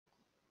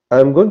I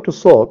am going to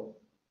solve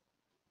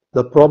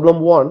the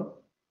problem 1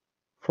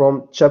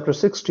 from chapter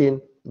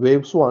 16,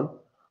 waves 1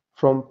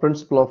 from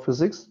Principle of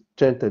Physics,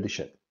 10th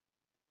edition.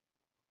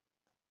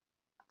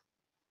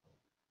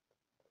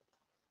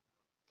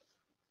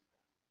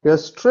 A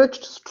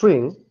stretched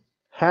string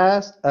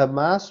has a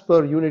mass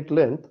per unit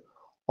length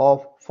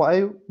of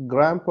 5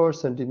 gram per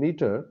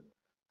centimeter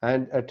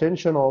and a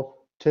tension of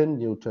 10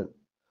 Newton.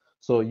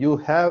 So you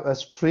have a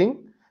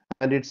string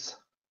and its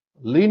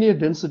linear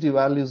density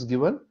value is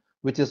given,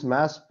 which is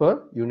mass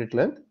per unit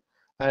length,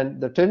 and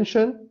the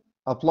tension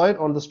applied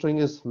on the string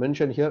is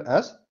mentioned here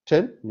as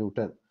 10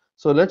 Newton.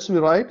 So let's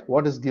rewrite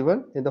what is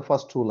given in the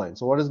first two lines.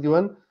 So what is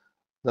given?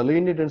 The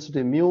linear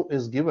density mu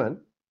is given,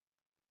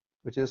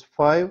 which is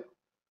 5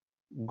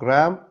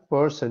 gram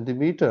per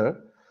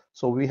centimeter.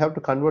 So we have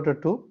to convert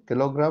it to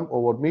kilogram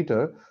over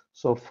meter.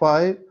 So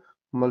 5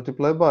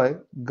 multiplied by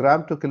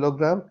gram to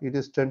kilogram, it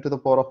is 10 to the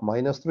power of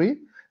minus 3,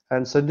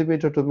 and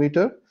centimeter to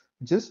meter,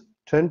 which is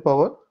 10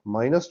 power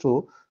minus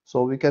 2.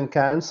 So we can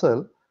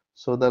cancel.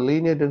 So the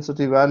linear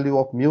density value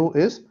of mu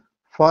is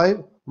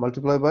 5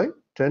 multiplied by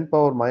 10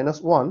 power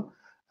minus 1,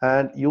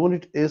 and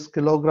unit is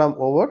kilogram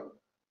over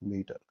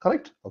meter.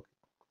 Correct? Okay.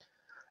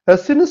 A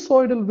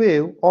sinusoidal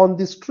wave on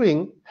the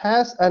string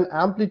has an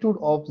amplitude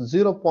of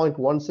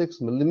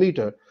 0.16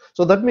 millimeter.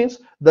 So that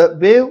means the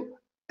wave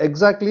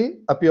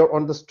exactly appear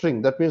on the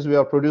string. That means we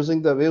are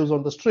producing the waves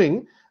on the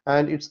string,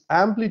 and its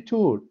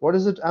amplitude. What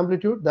is it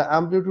amplitude? The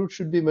amplitude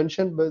should be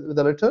mentioned with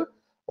the letter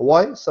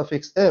y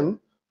suffix m,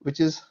 which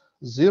is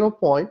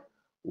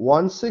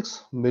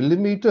 0.16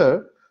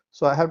 millimeter.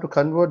 So I have to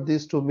convert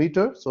these to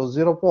meter. So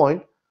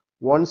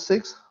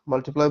 0.16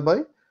 multiplied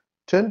by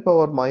 10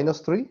 power minus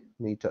 3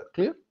 meter.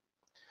 Clear?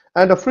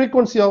 And a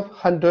frequency of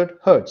 100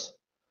 hertz.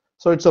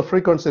 So it's a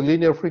frequency,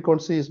 linear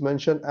frequency is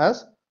mentioned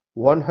as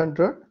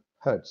 100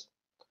 hertz.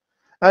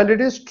 And it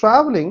is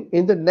traveling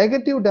in the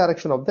negative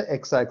direction of the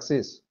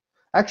x-axis.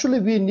 Actually,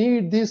 we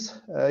need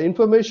this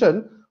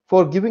information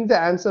for giving the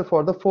answer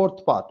for the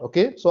fourth part.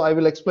 Okay, so I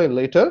will explain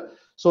later.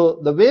 So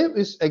the wave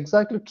is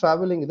exactly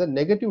traveling in the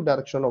negative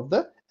direction of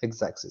the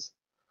x-axis.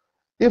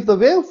 If the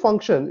wave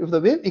function, if the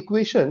wave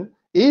equation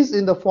is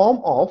in the form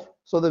of,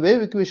 so the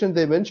wave equation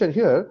they mention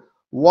here,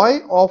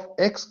 y of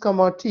x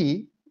comma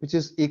t, which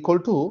is equal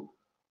to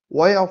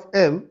y of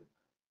m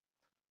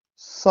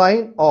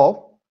sine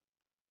of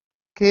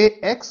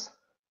kx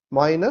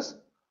minus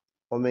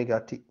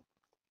omega t.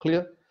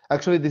 Clear?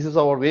 Actually, this is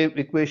our wave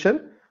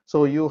equation.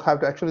 So you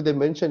have to, actually they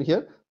mention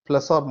here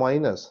plus or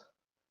minus.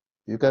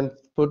 You can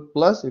put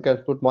plus, you can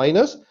put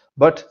minus,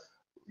 but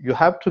you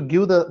have to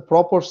give the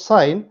proper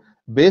sign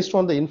based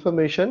on the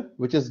information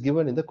which is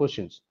given in the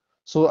questions.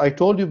 So I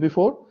told you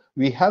before,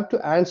 we have to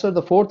answer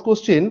the fourth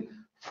question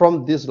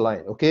from this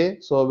line. Okay,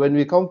 so when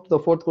we come to the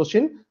fourth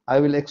question,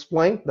 I will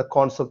explain the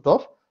concept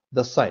of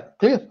the sign.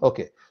 Clear?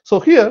 Okay, so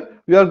here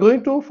we are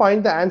going to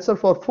find the answer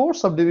for four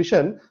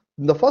subdivision.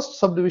 In the first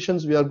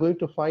subdivisions, we are going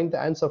to find the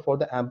answer for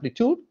the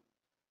amplitude,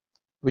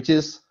 which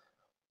is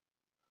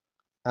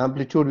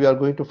amplitude we are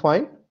going to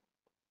find.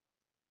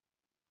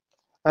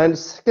 And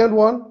second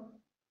one,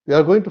 we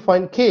are going to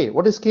find k.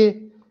 What is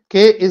k?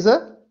 K is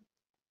a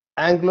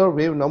angular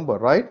wave number,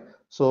 right?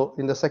 So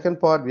in the second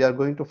part, we are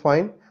going to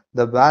find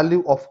the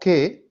value of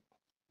k.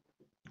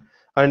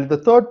 And the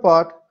third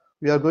part,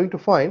 we are going to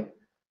find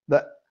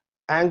the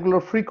angular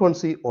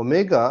frequency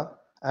omega.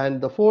 And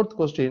the fourth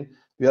question,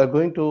 we are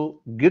going to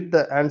get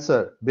the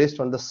answer based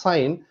on the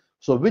sign.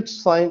 So which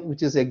sign,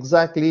 which is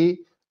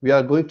exactly we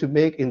are going to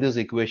make in this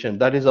equation.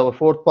 That is our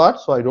fourth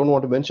part. So I don't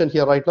want to mention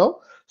here right now.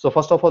 So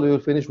first of all, we will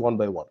finish one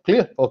by one.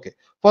 Clear? Okay.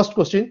 First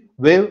question,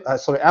 wave,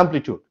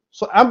 amplitude.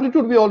 So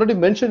amplitude we already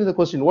mentioned in the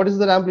question. What is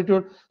the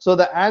amplitude? So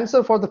the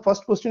answer for the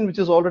first question, which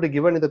is already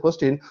given in the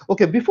question.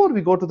 Okay, before we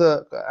go to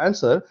the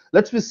answer,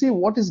 let's see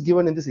what is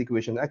given in this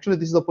equation. Actually,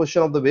 this is the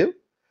position of the wave.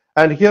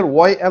 And here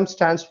ym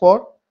stands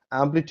for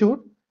amplitude.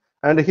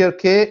 And here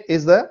k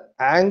is the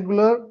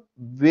angular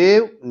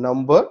wave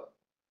number.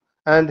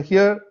 And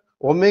here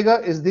omega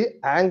is the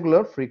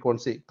angular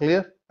frequency.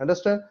 Clear?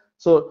 Understand?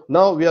 So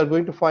now we are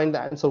going to find the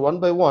answer one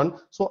by one.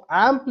 So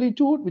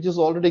amplitude, which is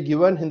already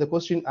given in the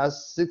question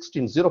as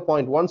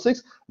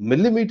 0.16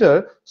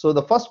 millimeter. So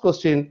the first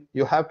question,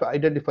 you have to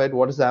identify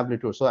what is the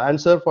amplitude. So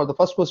answer for the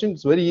first question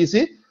is very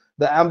easy.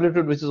 The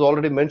amplitude, which is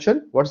already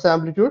mentioned. What is the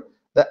amplitude?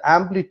 The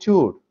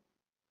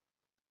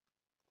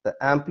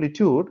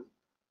amplitude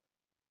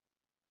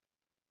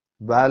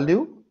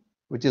value,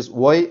 which is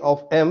y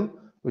of m,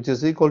 which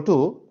is equal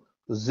to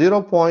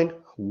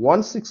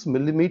 0.16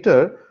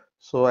 millimeter.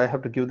 So I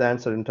have to give the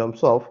answer in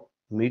terms of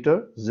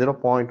meter.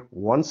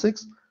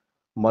 0.16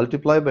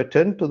 multiplied by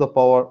 10 to the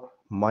power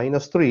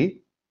minus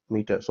 3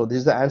 meter. So this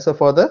is the answer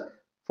for the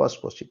first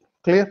question.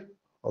 Clear?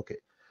 Okay.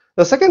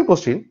 The second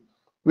question,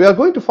 we are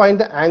going to find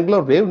the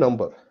angular wave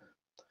number.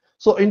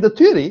 So in the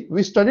theory,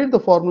 we studied the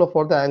formula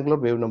for the angular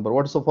wave number.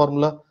 What is the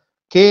formula?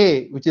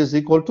 K, which is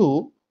equal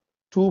to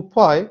 2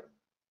 pi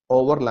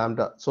over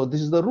lambda. So this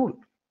is the rule.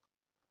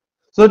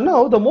 So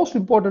now the most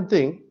important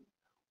thing,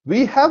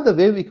 we have the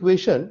wave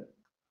equation,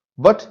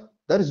 but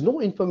there is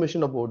no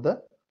information about the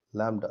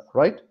lambda,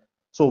 right?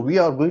 So we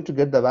are going to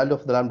get the value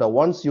of the lambda.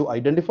 Once you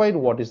identified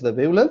what is the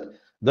wavelength,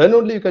 then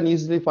only you can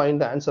easily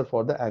find the answer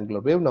for the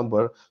angular wave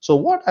number. So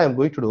what I am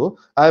going to do,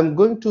 I am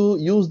going to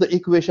use the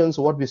equations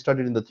what we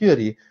studied in the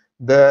theory,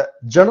 the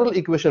general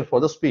equation for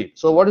the speed.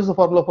 So what is the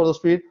formula for the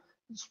speed?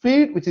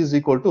 Speed, which is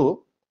equal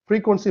to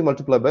frequency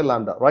multiplied by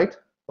lambda, right?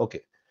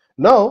 Okay.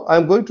 Now I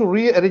am going to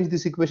rearrange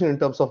this equation in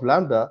terms of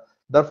lambda.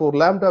 Therefore,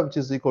 lambda, which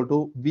is equal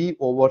to v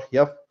over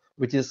f,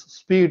 which is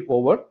speed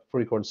over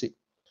frequency.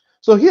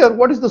 So here,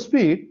 what is the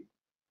speed?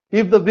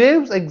 If the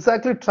waves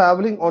exactly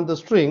traveling on the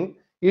string,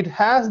 it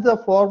has the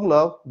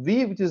formula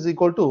v, which is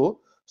equal to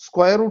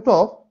square root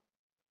of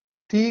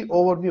t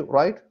over mu,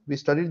 right? We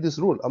studied this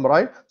rule, am I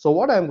right? So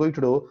what I am going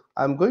to do,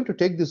 I am going to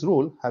take this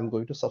rule, I am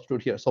going to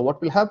substitute here. So what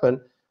will happen?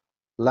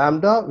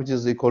 Lambda, which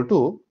is equal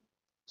to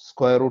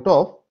square root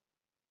of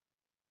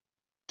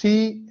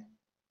t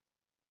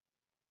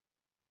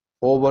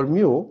over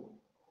mu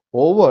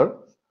over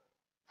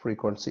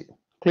frequency.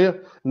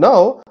 Clear?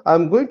 Now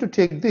I'm going to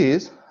take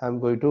this, I'm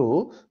going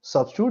to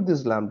substitute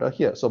this lambda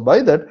here. So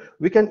by that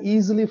we can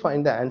easily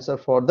find the answer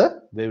for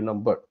the wave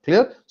number.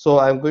 Clear? So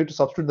I'm going to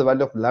substitute the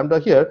value of lambda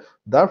here.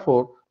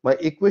 Therefore my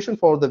equation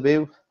for the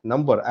wave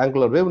number,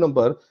 angular wave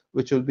number,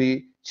 which will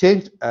be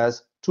changed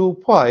as 2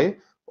 pi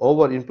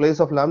over, in place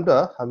of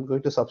lambda I'm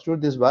going to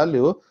substitute this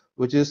value,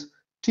 which is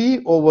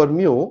t over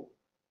mu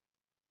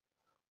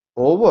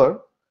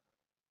over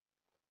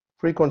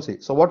frequency.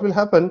 So what will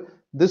happen?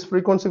 This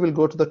frequency will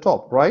go to the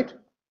top, right?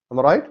 Am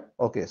I right?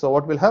 Okay, so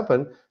what will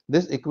happen?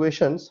 These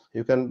equations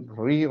you can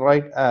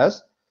rewrite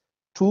as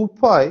 2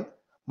 pi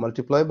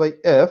multiplied by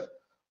f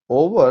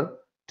over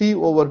t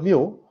over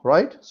mu,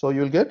 right? So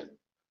you'll get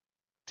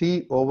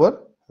t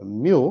over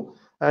mu,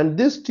 and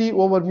this t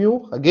over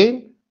mu,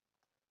 again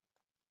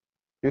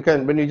you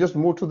can, when you just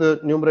move to the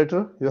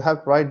numerator, you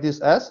have to write this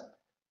as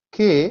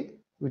k,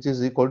 which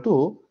is equal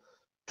to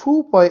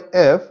 2 pi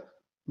f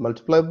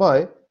multiplied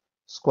by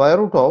square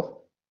root of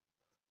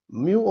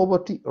mu over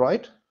t,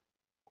 right?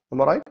 Am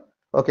I right?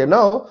 Okay,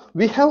 now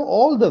we have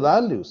all the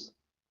values,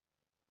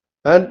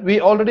 and we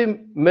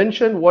already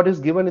mentioned what is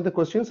given in the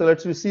question. So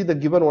let's see the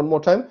given one more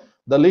time.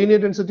 The linear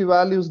density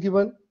value is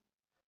given,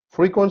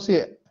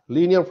 frequency,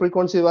 linear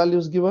frequency value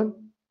is given,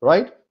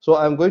 right? So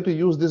I'm going to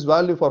use this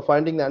value for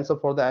finding the answer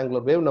for the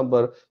angular wave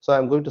number. So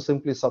I'm going to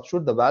simply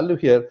substitute the value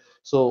here.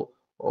 So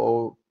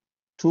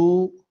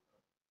 2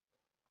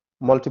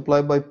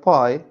 multiplied by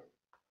pi,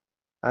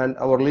 and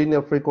our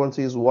linear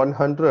frequency is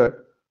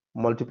 100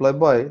 multiplied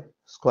by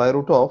square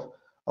root of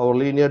our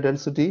linear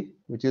density,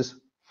 which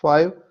is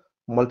 5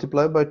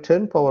 multiplied by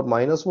 10 power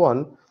minus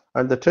 1,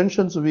 and the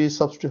tensions we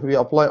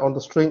apply on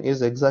the string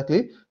is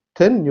exactly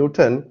 10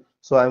 Newton.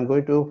 So I'm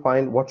going to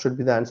find what should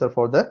be the answer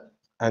for the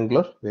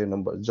angular wave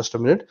number. Just a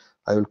minute,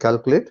 I will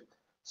calculate.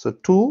 So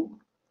 2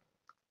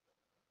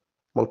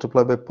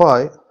 multiplied by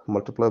pi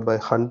multiplied by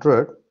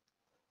 100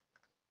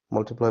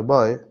 multiplied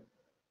by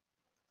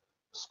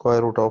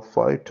square root of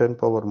 5 10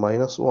 power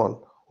minus 1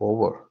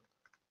 over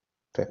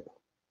 10.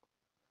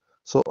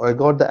 So I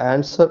got the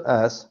answer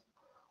as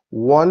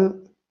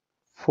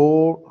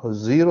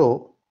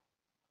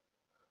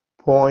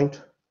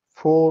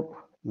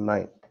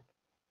 140.49.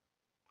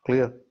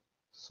 Clear?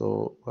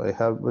 So I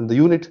have, in the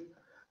unit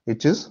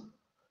it is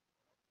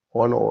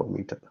 1 over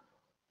meter.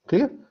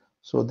 Clear?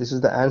 So this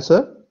is the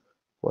answer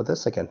for the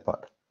second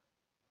part.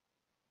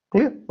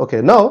 Clear?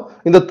 Okay, now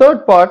in the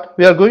third part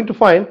we are going to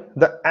find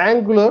the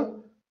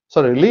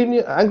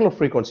linear angular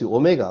frequency,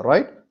 omega,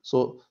 right?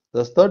 So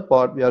the third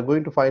part we are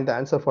going to find the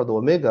answer for the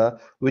omega,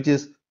 which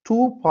is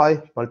 2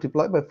 pi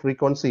multiplied by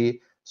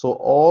frequency. So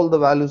all the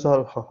values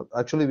are,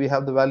 actually we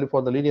have the value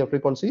for the linear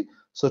frequency.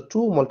 So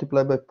 2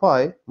 multiplied by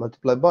pi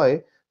multiplied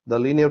by the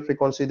linear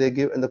frequency they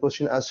give in the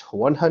question as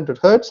 100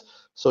 hertz.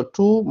 So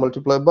 2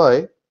 multiplied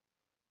by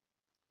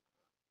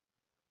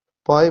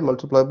pi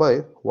multiplied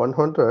by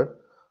 100,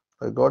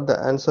 I got the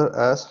answer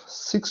as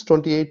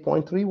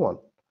 628.31.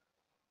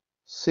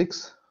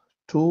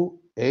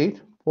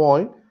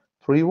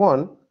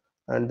 628.31,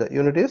 and the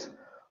unit is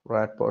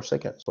rad per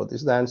second. So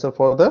this is the answer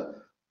for the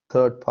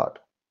third part.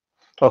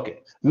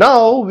 Okay,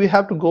 now we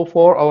have to go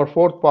for our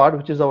fourth part,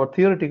 which is our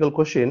theoretical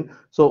question.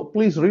 So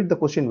please read the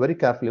question very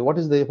carefully. What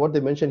they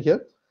mentioned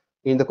here?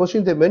 In the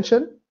question they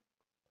mentioned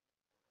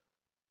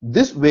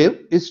this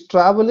wave is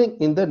traveling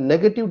in the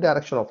negative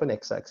direction of an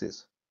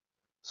x-axis.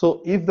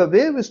 So if the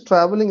wave is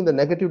traveling in the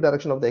negative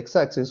direction of the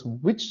x-axis,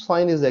 which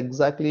sign is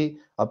exactly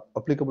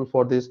applicable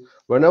for this?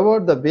 Whenever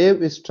the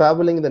wave is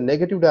traveling in the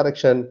negative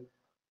direction,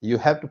 you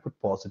have to put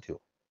positive.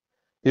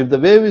 If the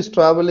wave is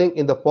traveling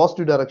in the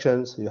positive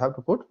directions, you have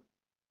to put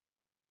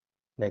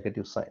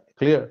negative sign.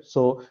 Clear?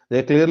 So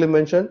they clearly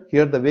mentioned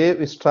here the wave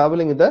is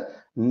traveling in the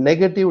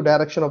negative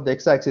direction of the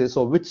x-axis.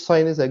 So which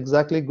sign is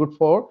exactly good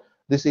for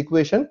this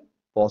equation?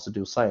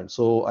 Positive sign.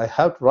 So I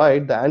have to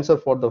write the answer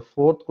for the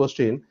fourth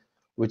question,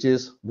 which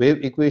is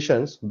wave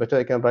equations. Better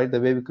I can write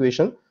the wave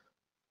equation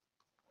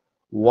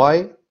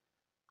y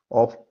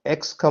of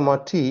x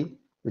comma t,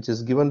 which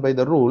is given by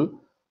the rule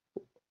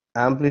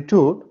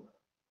amplitude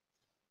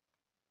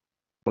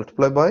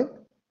multiply by,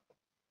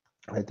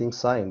 I think,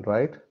 sine,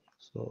 right?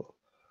 So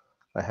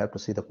I have to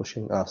see the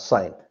question,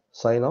 sine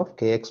of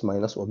kx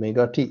minus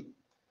omega t.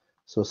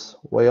 So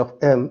y of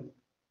m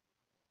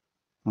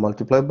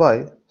multiplied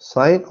by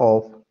sine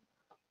of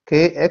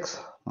kx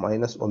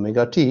minus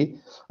omega t.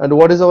 And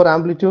what is our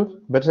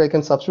amplitude? Better I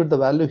can substitute the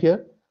value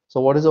here.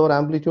 So what is our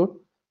amplitude?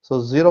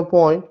 So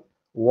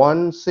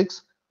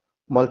 0.16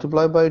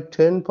 multiplied by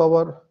 10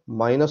 power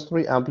minus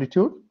 3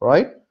 amplitude,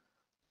 right?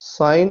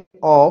 Sine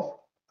of,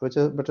 which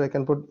is better I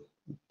can put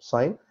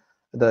sine,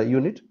 the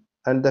unit,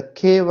 and the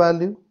k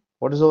value.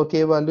 What is our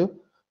k value?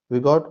 We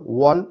got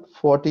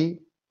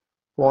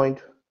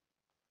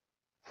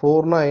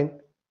 140.49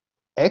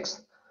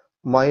 x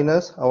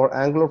minus our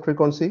angular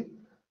frequency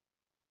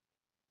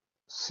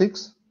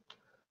 6.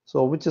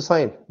 So which is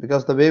sine?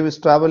 Because the wave is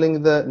traveling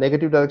in the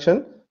negative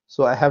direction,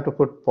 so I have to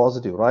put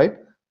positive, right?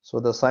 So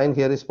the sign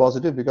here is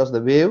positive because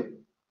the wave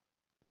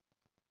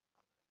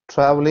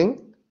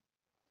traveling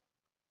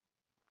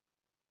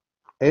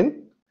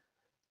in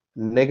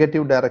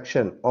negative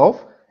direction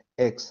of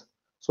x.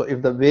 So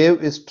if the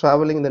wave is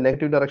traveling in the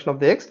negative direction of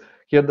the x,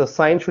 here the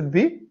sign should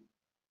be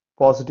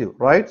positive,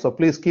 right? So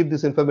please keep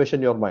this information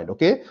in your mind,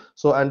 okay?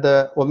 So and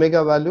the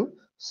omega value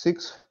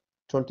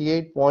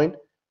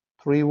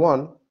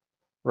 628.31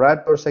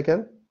 rad per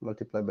second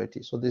multiplied by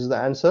t. So this is the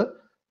answer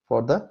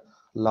for the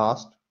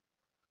last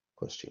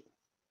question.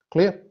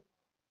 Clear?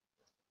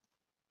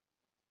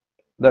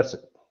 That's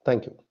it.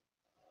 Thank you.